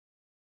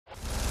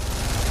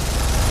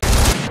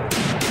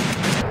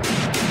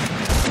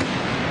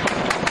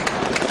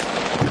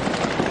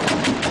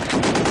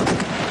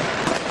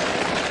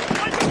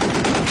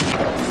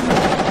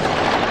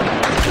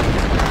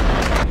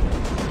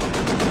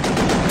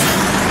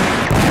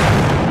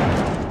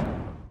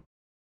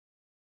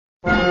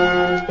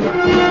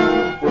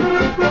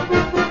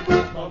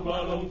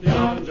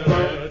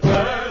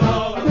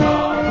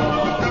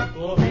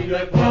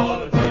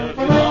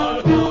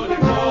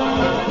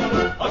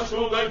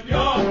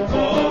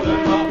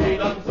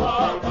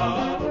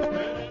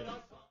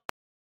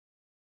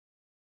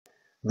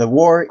The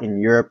war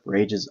in Europe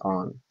rages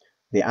on.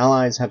 The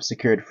Allies have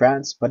secured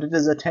France, but it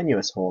is a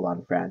tenuous hold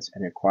on France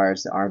and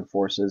requires the armed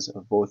forces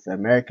of both the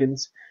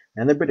Americans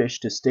and the British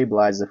to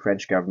stabilize the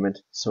French government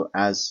so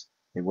as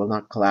they will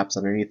not collapse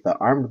underneath the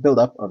armed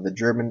buildup of the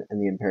German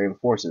and the Imperium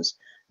forces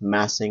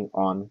massing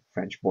on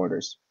French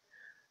borders.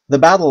 The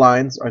battle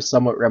lines are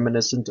somewhat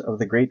reminiscent of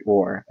the Great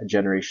War a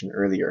generation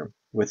earlier,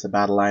 with the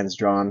battle lines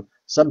drawn,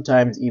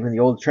 sometimes even the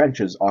old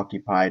trenches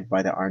occupied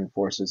by the armed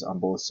forces on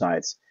both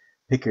sides.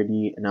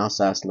 Picardy and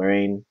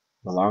Alsace-Lorraine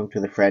belonged to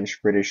the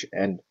French, British,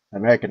 and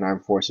American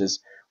armed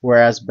forces,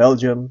 whereas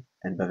Belgium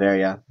and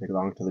Bavaria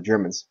belonged to the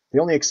Germans.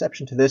 The only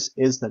exception to this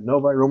is the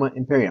Nova Roma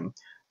Imperium,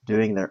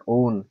 doing their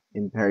own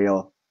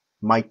imperial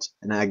might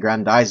and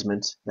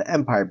aggrandizement, the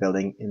empire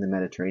building in the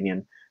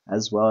Mediterranean,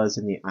 as well as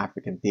in the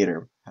African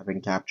theater,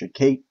 having captured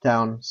Cape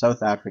Town,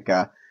 South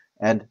Africa,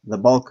 and the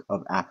bulk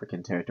of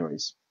African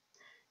territories.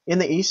 In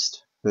the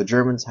east, the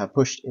Germans have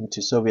pushed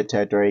into Soviet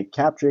territory,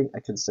 capturing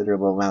a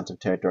considerable amount of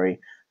territory.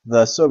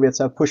 The Soviets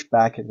have pushed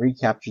back and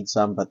recaptured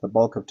some, but the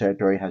bulk of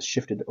territory has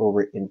shifted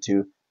over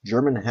into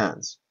German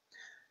hands.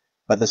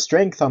 But the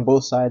strength on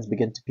both sides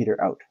began to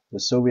peter out. The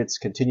Soviets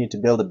continued to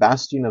build a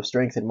bastion of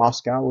strength in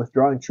Moscow,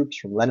 withdrawing troops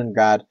from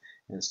Leningrad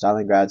and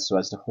Stalingrad so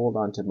as to hold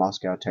on to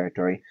Moscow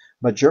territory,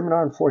 but German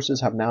armed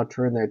forces have now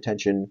turned their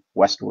attention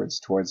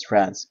westwards towards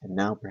France, and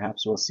now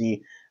perhaps we'll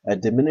see a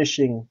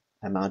diminishing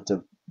amount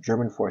of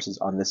German forces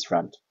on this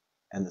front,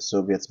 and the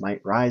Soviets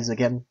might rise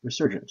again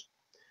resurgent.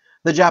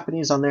 The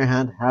Japanese, on their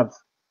hand, have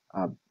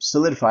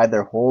solidified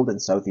their hold in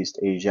Southeast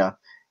Asia,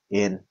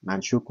 in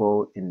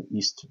Manchukuo, in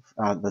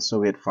the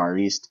Soviet Far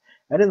East,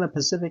 and in the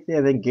Pacific they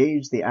have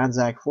engaged the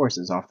Anzac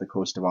forces off the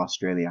coast of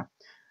Australia.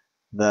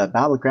 The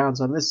battlegrounds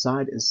on this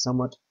side is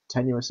somewhat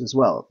tenuous as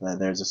well.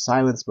 There's a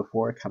silence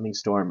before a coming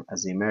storm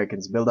as the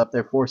Americans build up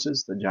their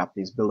forces, the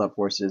Japanese build up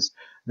forces,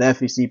 the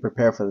FEC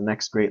prepare for the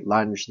next great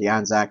lunge, the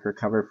Anzac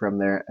recover from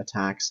their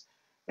attacks,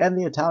 and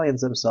the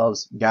Italians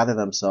themselves gather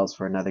themselves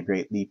for another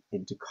great leap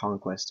into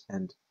conquest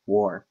and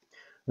war.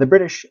 The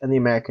British and the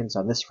Americans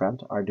on this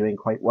front are doing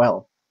quite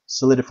well,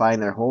 solidifying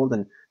their hold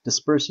and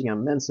dispersing an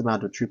immense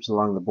amount of troops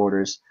along the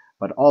borders,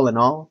 but all in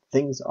all,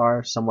 things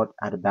are somewhat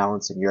at a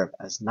balance in Europe,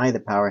 as neither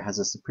power has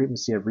a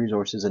supremacy of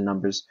resources and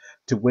numbers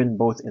to win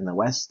both in the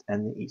west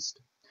and the east.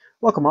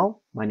 Welcome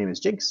all, my name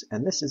is Jinx,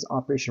 and this is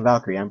Operation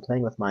Valkyrie. I'm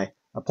playing with my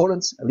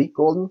opponents, Elite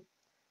Golden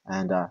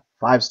and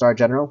 5-star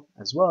General,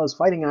 as well as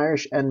Fighting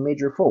Irish and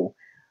Major Foe.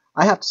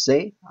 I have to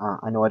say,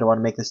 I know I don't want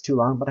to make this too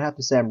long, but I have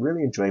to say I'm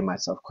really enjoying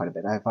myself quite a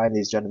bit. I find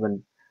these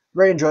gentlemen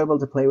very enjoyable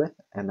to play with,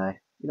 and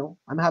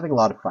I'm having a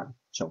lot of fun.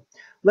 So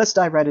let's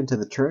dive right into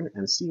the turn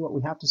and see what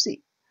we have to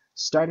see.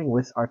 Starting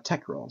with our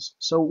tech rolls.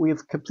 So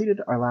we've completed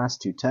our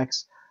last two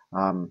techs,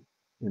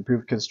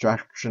 improved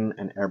construction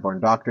and airborne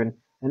doctrine,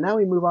 and now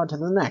we move on to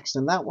the next,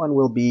 and that one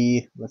will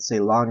be, let's say,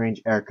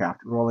 long-range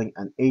aircraft, rolling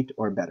an 8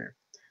 or better.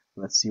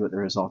 Let's see what the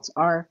results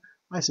are.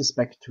 I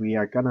suspect we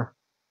are gonna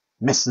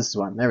miss this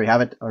one. There we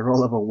have it, a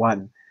roll of a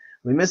 1.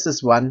 We missed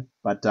this one,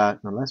 but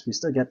nonetheless we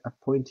still get a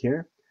point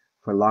here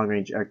for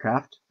long-range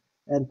aircraft.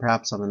 And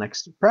perhaps on the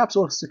next, perhaps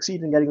we'll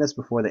succeed in getting this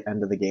before the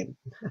end of the game.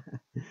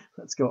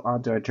 Let's go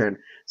on to our turn.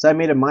 So I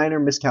made a minor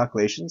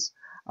miscalculations.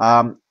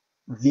 I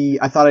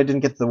thought I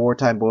didn't get the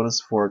wartime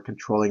bonus for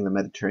controlling the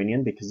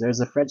Mediterranean because there's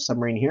a French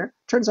submarine here.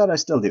 Turns out I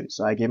still do,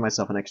 so I gave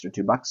myself an extra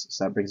 $2,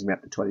 so that brings me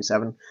up to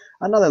 27.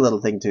 Another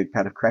little thing to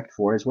kind of correct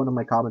for is one of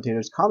my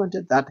commentators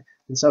commented that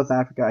in South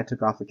Africa I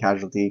took off a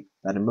casualty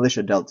that a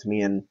militia dealt to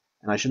me, and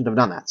I shouldn't have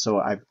done that. So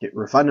I've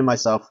refunded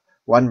myself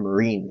 1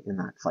 Marine in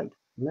that fight.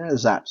 And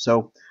there's that.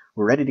 So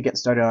we're ready to get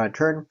started on our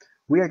turn.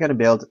 We are going to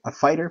build a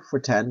fighter for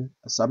 10,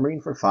 a submarine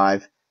for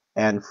 5,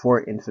 and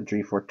 4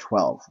 infantry for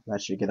 12.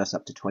 That should get us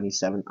up to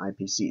 27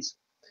 IPCs.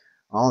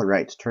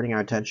 Alright, turning our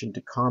attention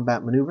to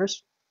combat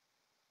maneuvers.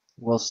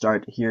 We'll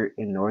start here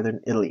in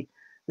northern Italy.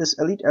 This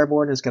elite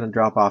airborne is going to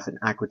drop off in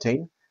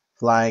Aquitaine,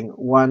 flying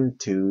 1,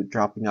 2,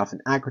 dropping off in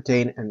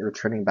Aquitaine, and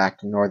returning back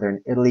to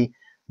northern Italy.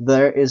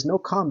 There is no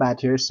combat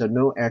here, so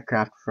no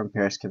aircraft from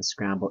Paris can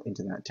scramble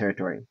into that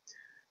territory.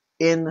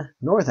 In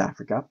North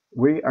Africa,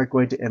 we are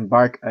going to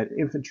embark an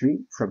infantry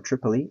from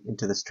Tripoli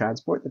into this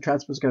transport. The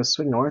transport is going to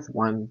swing north,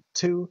 1,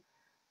 2,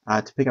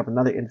 to pick up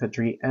another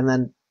infantry, and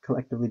then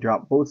collectively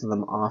drop both of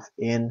them off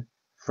in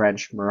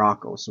French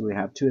Morocco. So we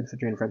have 2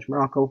 infantry in French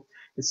Morocco.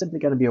 It's simply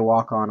going to be a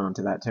walk-on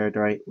onto that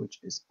territory, which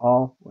is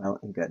all well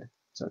and good.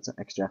 So it's an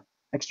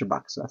extra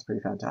buck, so that's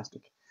pretty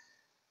fantastic.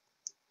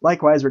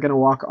 Likewise, we're going to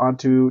walk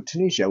onto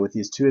Tunisia with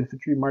these 2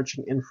 infantry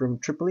marching in from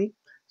Tripoli.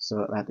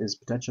 So that is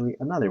potentially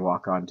another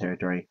walk-on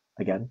territory.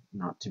 Again,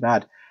 not too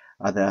bad.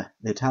 The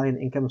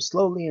Italian income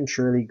slowly and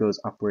surely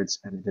goes upwards,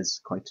 and it is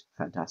quite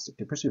fantastic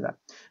to pursue that.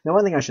 Now,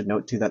 one thing I should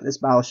note too, that this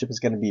battleship is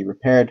going to be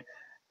repaired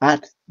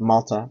at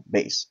Malta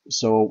base.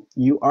 So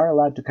you are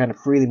allowed to kind of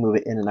freely move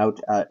it in and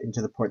out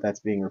into the port that's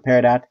being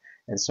repaired at,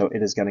 and so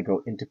it is going to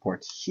go into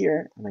port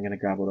here. And I'm going to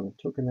grab a little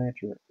token there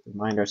to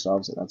remind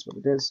ourselves that that's what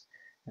it is.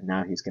 and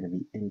now he's going to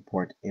be in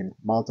port in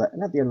Malta,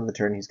 and at the end of the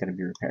turn he's going to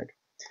be repaired.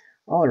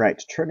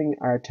 Alright, turning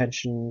our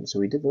attention, so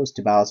we did those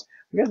 2 battles.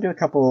 We're going to do a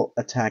couple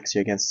attacks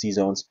here against sea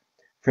zones.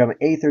 From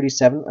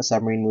A37, a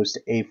submarine moves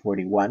to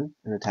A41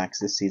 and attacks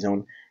this sea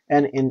zone.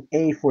 And in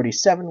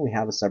A47, we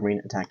have a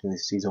submarine attacking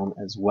this sea zone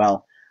as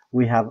well.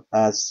 We have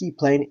a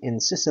seaplane in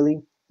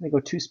Sicily. We go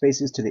 2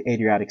 spaces to the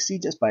Adriatic Sea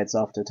just by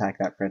itself to attack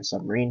that French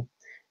submarine.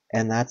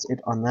 And that's it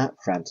on that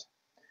front.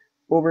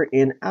 Over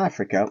in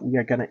Africa, we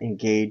are going to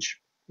engage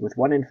with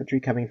 1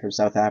 infantry coming from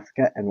South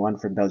Africa and 1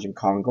 from Belgian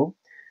Congo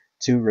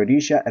to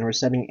Rhodesia, and we're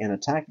sending in a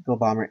tactical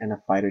bomber and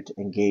a fighter to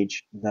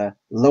engage the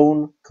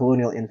lone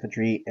colonial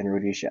infantry in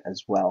Rhodesia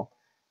as well.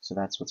 So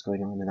that's what's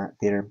going on in that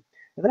theater.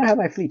 And then I have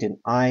my fleet in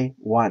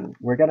I-1.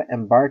 We're going to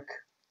embark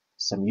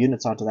some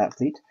units onto that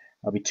fleet.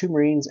 There'll be 2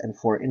 Marines and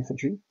 4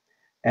 infantry,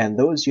 and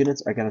those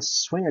units are going to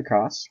swing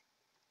across,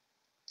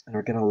 and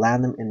we're going to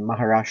land them in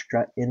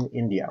Maharashtra in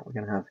India. We're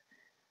going to have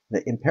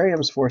the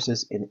Imperium's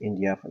forces in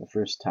India for the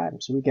first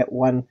time. So we get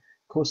 1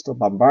 coastal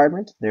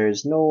bombardment.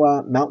 There's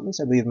no mountains.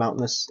 I believe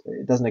mountainous,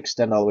 it doesn't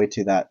extend all the way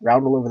to that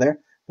roundel over there.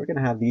 We're going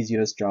to have these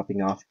units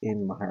dropping off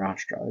in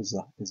Maharashtra is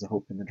the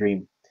hope and the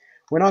dream.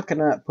 We're not going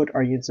to put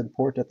our units in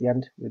port at the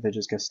end. They're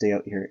just going to stay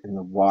out here in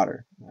the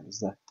water. That is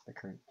the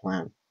current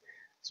plan.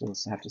 So we'll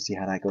have to see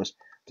how that goes.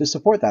 To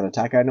support that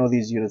attack, I know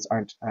these units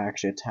aren't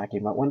actually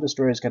attacking, but 1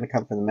 destroyer is going to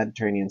come from the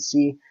Mediterranean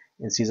Sea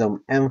in sea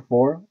zone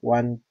M4,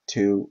 1,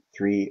 2,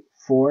 3,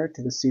 4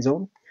 to the sea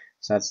zone.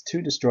 So that's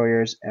 2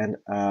 destroyers and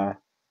a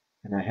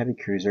heavy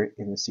cruiser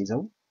in the sea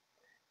zone,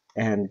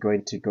 and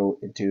going to go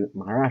into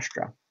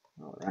Maharashtra.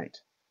 All right.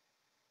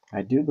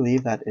 I do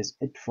believe that is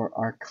it for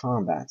our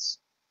combats.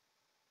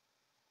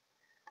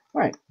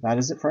 All right, that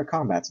is it for our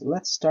combats.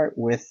 Let's start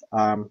with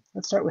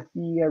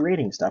the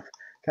raiding stuff,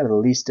 kind of the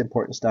least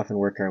important stuff, and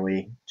work our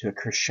way to a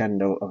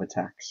crescendo of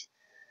attacks.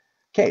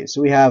 Okay,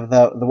 so we have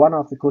the one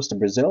off the coast of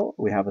Brazil.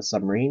 We have a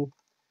submarine,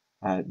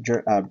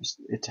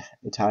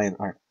 Italian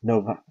or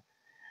Nova.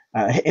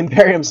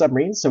 Imperium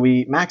submarines, so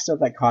we maxed out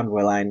that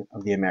convoy line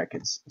of the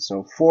Americans.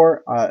 So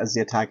 4 as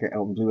the attacker,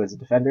 out in blue as a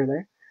defender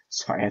there.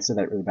 Sorry, I said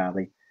that really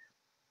badly.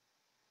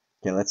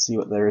 Okay, let's see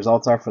what the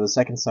results are for the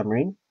second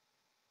submarine.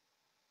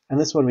 And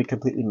this one we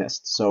completely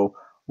missed. So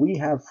we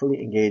have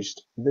fully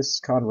engaged this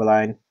convoy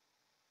line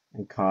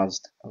and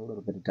caused a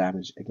little bit of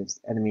damage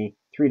against the enemy.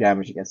 3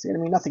 damage against the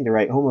enemy, nothing to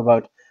write home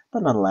about,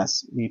 but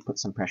nonetheless, we put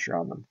some pressure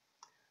on them.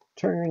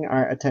 Turning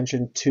our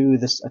attention to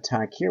this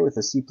attack here with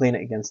the seaplane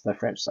against the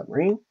French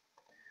submarine.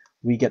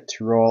 We get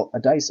to roll a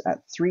dice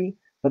at 3,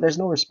 but there's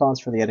no response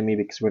for the enemy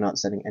because we're not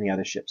sending any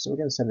other ships. So we're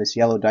going to send this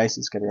yellow dice.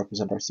 It's going to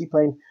represent our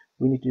seaplane.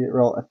 We need to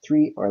roll a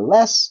 3 or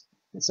less.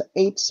 It's an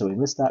 8, so we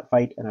missed that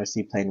fight, and our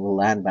seaplane will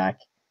land back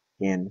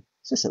in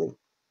Sicily.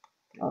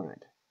 All right,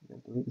 I'm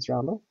going to delete this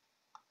roundel.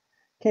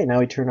 Okay, now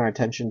we turn our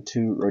attention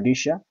to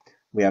Rhodesia.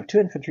 We have 2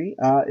 infantry.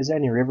 Is there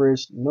any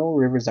rivers? No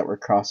rivers that we're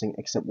crossing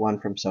except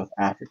 1 from South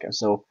Africa.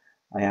 So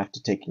I have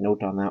to take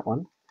note on that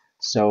one.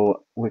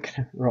 So we're going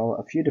to roll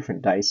a few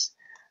different dice.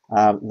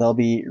 There'll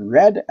be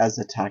red as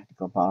the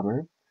tactical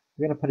bomber.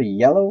 We're going to put a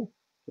yellow.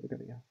 We're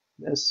going to go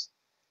this.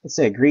 Let's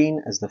say a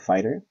green as the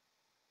fighter.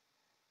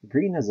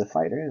 Green as the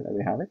fighter. There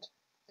we have it.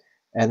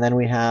 And then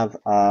we have,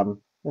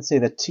 let's say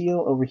the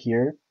teal over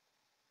here,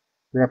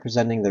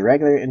 representing the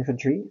regular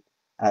infantry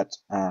at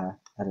a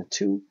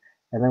 2.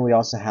 And then we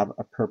also have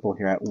a purple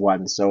here at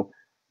 1. So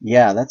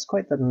yeah, that's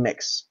quite the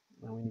mix.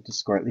 And we need to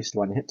score at least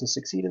 1 hit to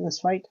succeed in this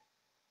fight.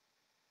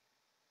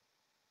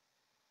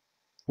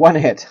 1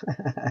 hit.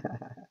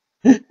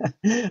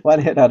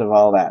 1 hit out of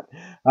all that.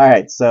 All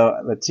right, so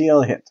the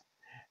teal hit.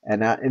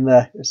 And now in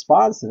the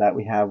response to that,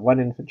 we have 1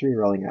 infantry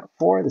rolling at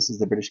 4. This is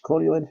the British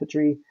colonial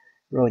infantry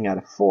rolling out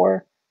a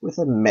 4 with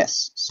a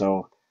miss.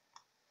 So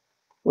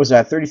was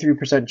that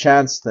 33%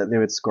 chance that they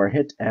would score a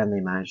hit, and they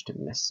managed to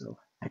miss. So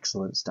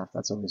excellent stuff.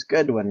 That's always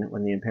good when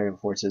the Imperial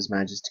forces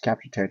manages to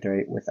capture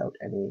territory without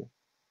any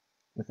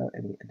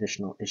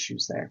additional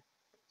issues there.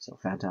 So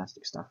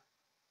fantastic stuff.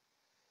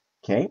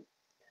 Okay.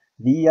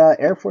 The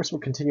Air Force will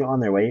continue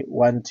on their way,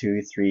 1,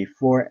 2, 3,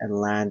 4, and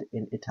land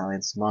in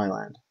Italian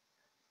Somaliland.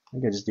 I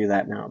think I'll just do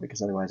that now,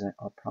 because otherwise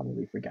I'll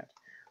probably forget.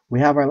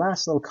 We have our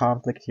last little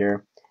conflict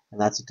here, and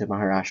that's into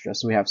Maharashtra.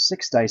 So we have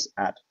 6 dice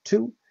at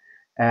 2,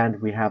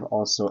 and we have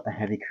also a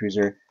heavy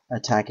cruiser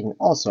attacking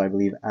also, I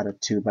believe, at a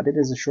 2, but it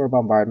is a shore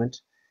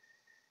bombardment.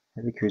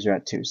 Heavy cruiser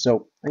at 2.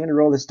 So I'm going to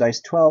roll this dice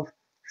 12,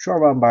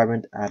 shore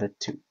bombardment at a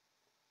 2.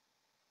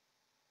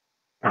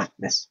 Ah,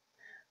 miss.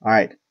 All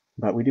right.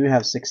 But we do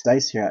have 6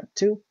 dice here at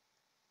 2.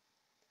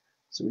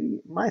 So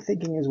my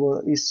thinking is we'll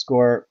at least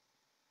score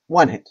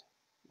 1 hit.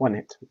 1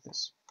 hit with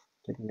this.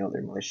 Taking out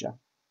their militia.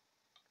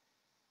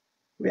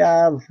 We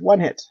have 1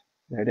 hit.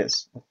 There it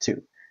is, at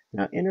 2.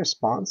 Now in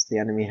response, the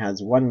enemy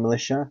has 1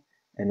 militia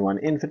and 1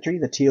 infantry,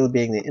 the teal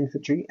being the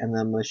infantry and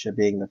the militia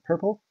being the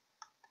purple.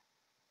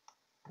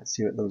 Let's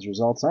see what those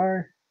results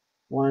are.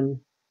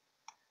 1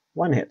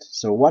 hit.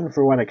 So 1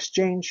 for 1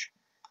 exchange.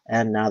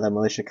 And now the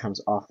militia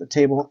comes off the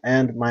table,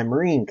 and my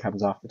marine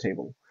comes off the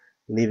table,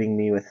 leaving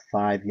me with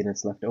 5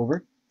 units left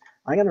over.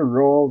 I'm going to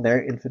roll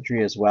their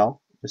infantry as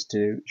well, just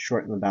to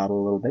shorten the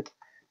battle a little bit.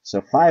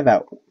 So 5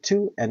 at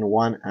 2 and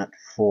 1 at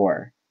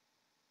 4.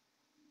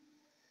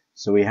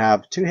 So we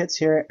have 2 hits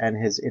here, and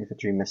his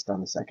infantry missed on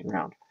the second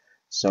round.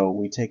 So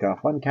we take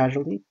off 1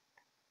 casualty,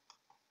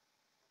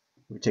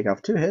 we take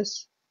off 2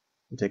 hits,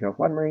 we take off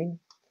 1 marine,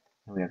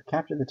 and we have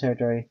captured the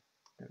territory.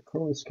 I'm going to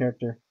clone this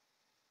character,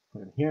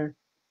 put him here,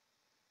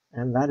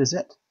 and that is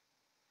it.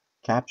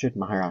 Captured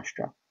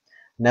Maharashtra.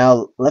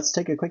 Now let's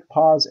take a quick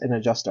pause and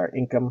adjust our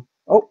income.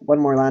 Oh, one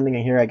more landing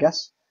here, I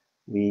guess.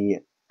 We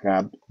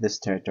grabbed this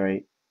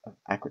territory of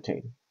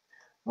Aquitaine.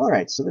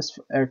 Alright, so this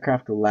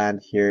aircraft will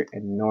land here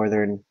in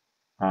northern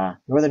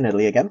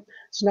Italy again.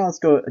 So now let's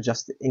go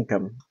adjust the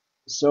income.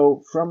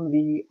 So from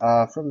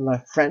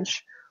the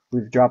French,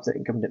 we've dropped the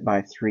income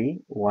by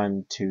 3.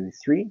 1, 2,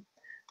 3.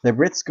 The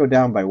Brits go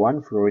down by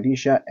 1 for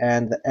Odisha,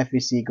 and the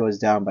FEC goes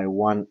down by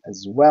 1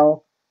 as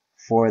well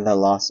for the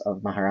loss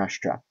of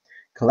Maharashtra.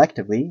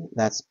 Collectively,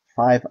 that's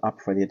 5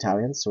 up for the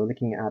Italians, so we're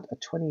looking at a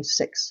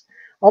 26.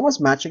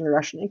 Almost matching the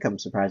Russian income,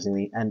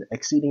 surprisingly, and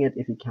exceeding it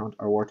if you count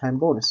our wartime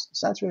bonus.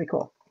 So that's really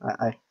cool.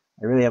 I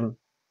really am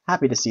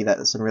happy to see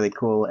that some really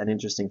cool and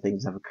interesting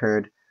things have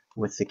occurred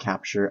with the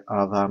capture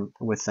of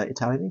with the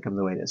Italian income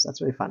the way it is.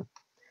 That's really fun.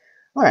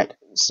 Alright,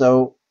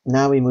 so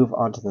now we move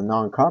on to the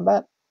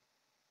non-combat.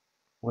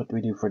 What do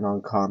we do for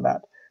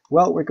non-combat?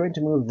 Well, we're going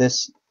to move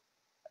this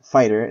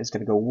fighter. It's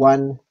going to go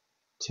 1,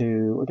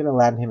 2. We're going to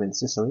land him in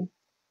Sicily.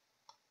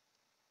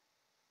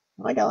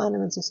 Am I going to land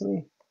him in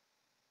Sicily?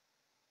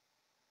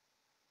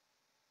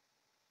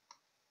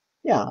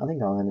 Yeah, I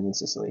think I'll land him in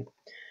Sicily.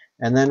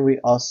 And then we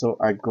also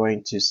are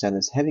going to send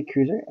this heavy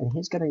cruiser, and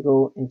he's going to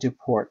go into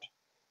port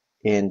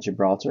in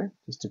Gibraltar,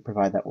 just to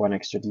provide that 1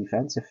 extra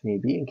defense if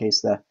need be, in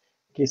case the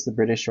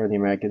British or the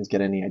Americans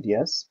get any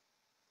ideas.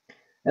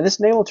 And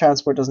this naval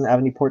transport doesn't have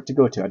any port to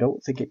go to. I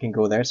don't think it can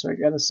go there, so we're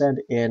going to send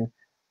in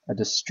a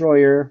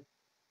destroyer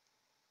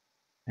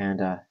and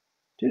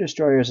 2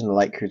 destroyers and a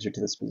light cruiser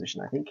to this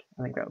position. I think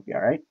that would be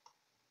all right.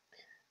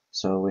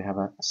 So we have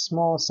a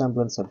small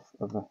semblance of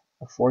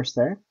a force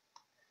there.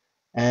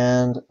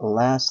 And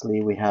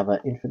lastly, we have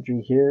an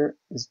infantry here.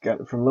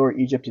 From Lower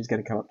Egypt, he's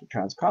going to come up to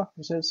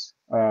Transcaucasus,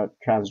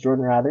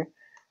 Transjordan rather,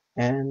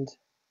 and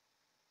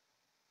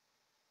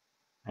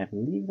I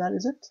believe that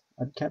is it.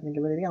 I can't think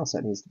of anything else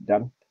that needs to be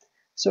done.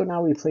 So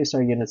now we place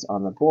our units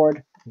on the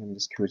board. I'm going to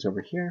just cruise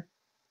over here,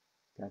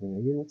 grabbing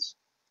our units,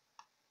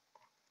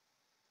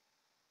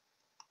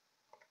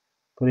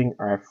 putting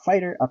our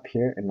fighter up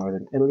here in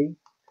northern Italy,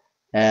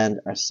 and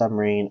our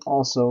submarine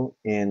also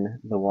in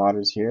the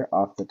waters here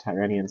off the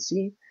Tyrrhenian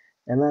Sea.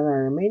 And then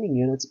our remaining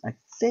units, I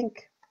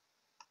think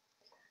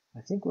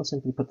we'll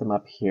simply put them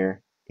up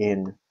here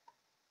in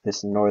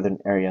this northern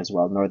area as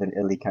well, northern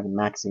Italy, kind of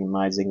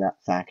maximizing that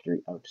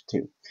factory out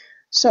too.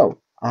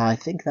 So I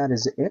think that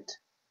is it.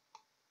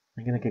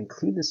 I'm going to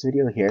conclude this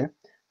video here.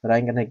 But I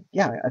think I'm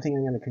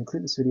going to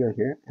conclude this video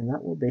here, and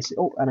that will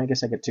basically. Oh, and I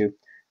guess I get to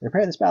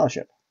repair this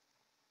battleship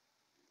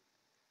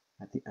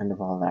at the end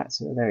of all that.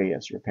 So there he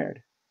is,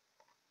 repaired.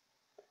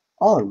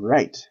 All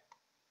right,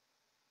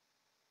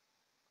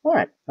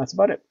 that's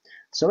about it.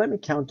 So let me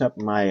count up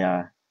my.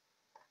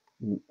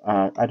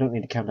 I don't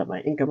need to count up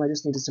my income. I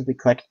just need to simply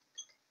collect.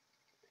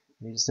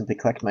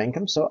 My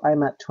income. So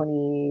I'm at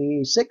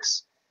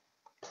 26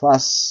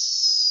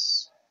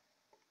 plus.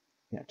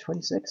 Yeah,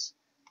 26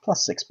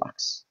 plus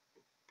 $6.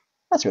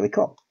 That's really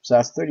cool. So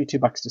that's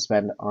 $32 to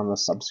spend on the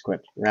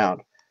subsequent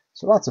round.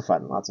 So lots of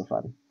fun.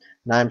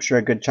 Now I'm sure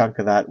a good chunk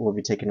of that will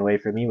be taken away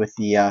from me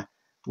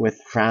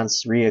with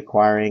France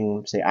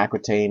reacquiring, say,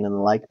 Aquitaine and the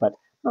like, but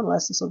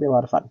nonetheless, this will be a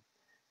lot of fun.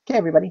 Okay,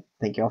 everybody,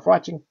 thank you all for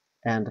watching,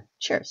 and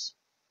cheers.